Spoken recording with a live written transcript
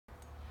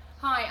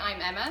I'm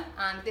Emma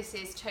and this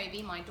is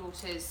Toby, my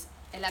daughter's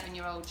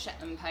 11-year-old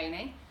Shetland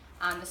pony,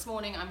 and this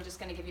morning I'm just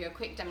going to give you a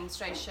quick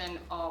demonstration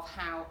of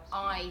how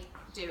I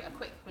do a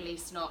quick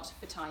release knot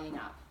for tying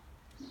up.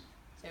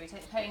 So we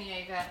take the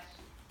pony over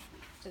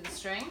to the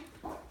string,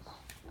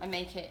 I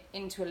make it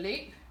into a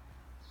loop,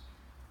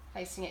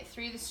 placing it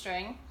through the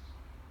string,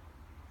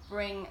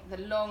 bring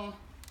the long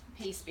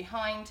piece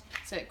behind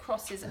so it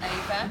crosses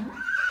over,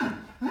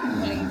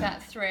 pulling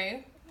that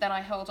through. Then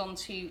I hold on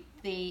to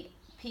the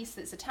piece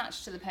that's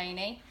attached to the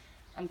pony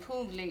and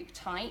pull the loop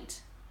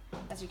tight.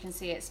 As you can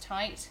see, it's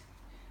tight.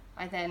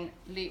 I then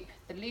loop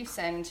the loose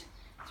end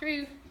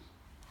through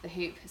the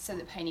hoop so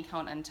the pony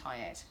can't untie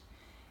it.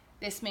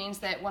 This means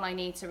that when I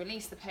need to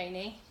release the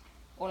pony,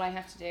 all I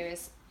have to do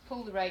is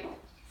pull the rope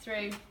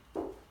through,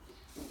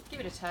 give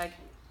it a tug,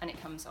 and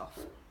it comes off,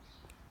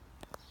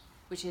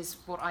 which is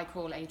what I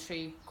call a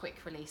true quick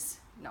release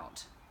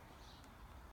knot.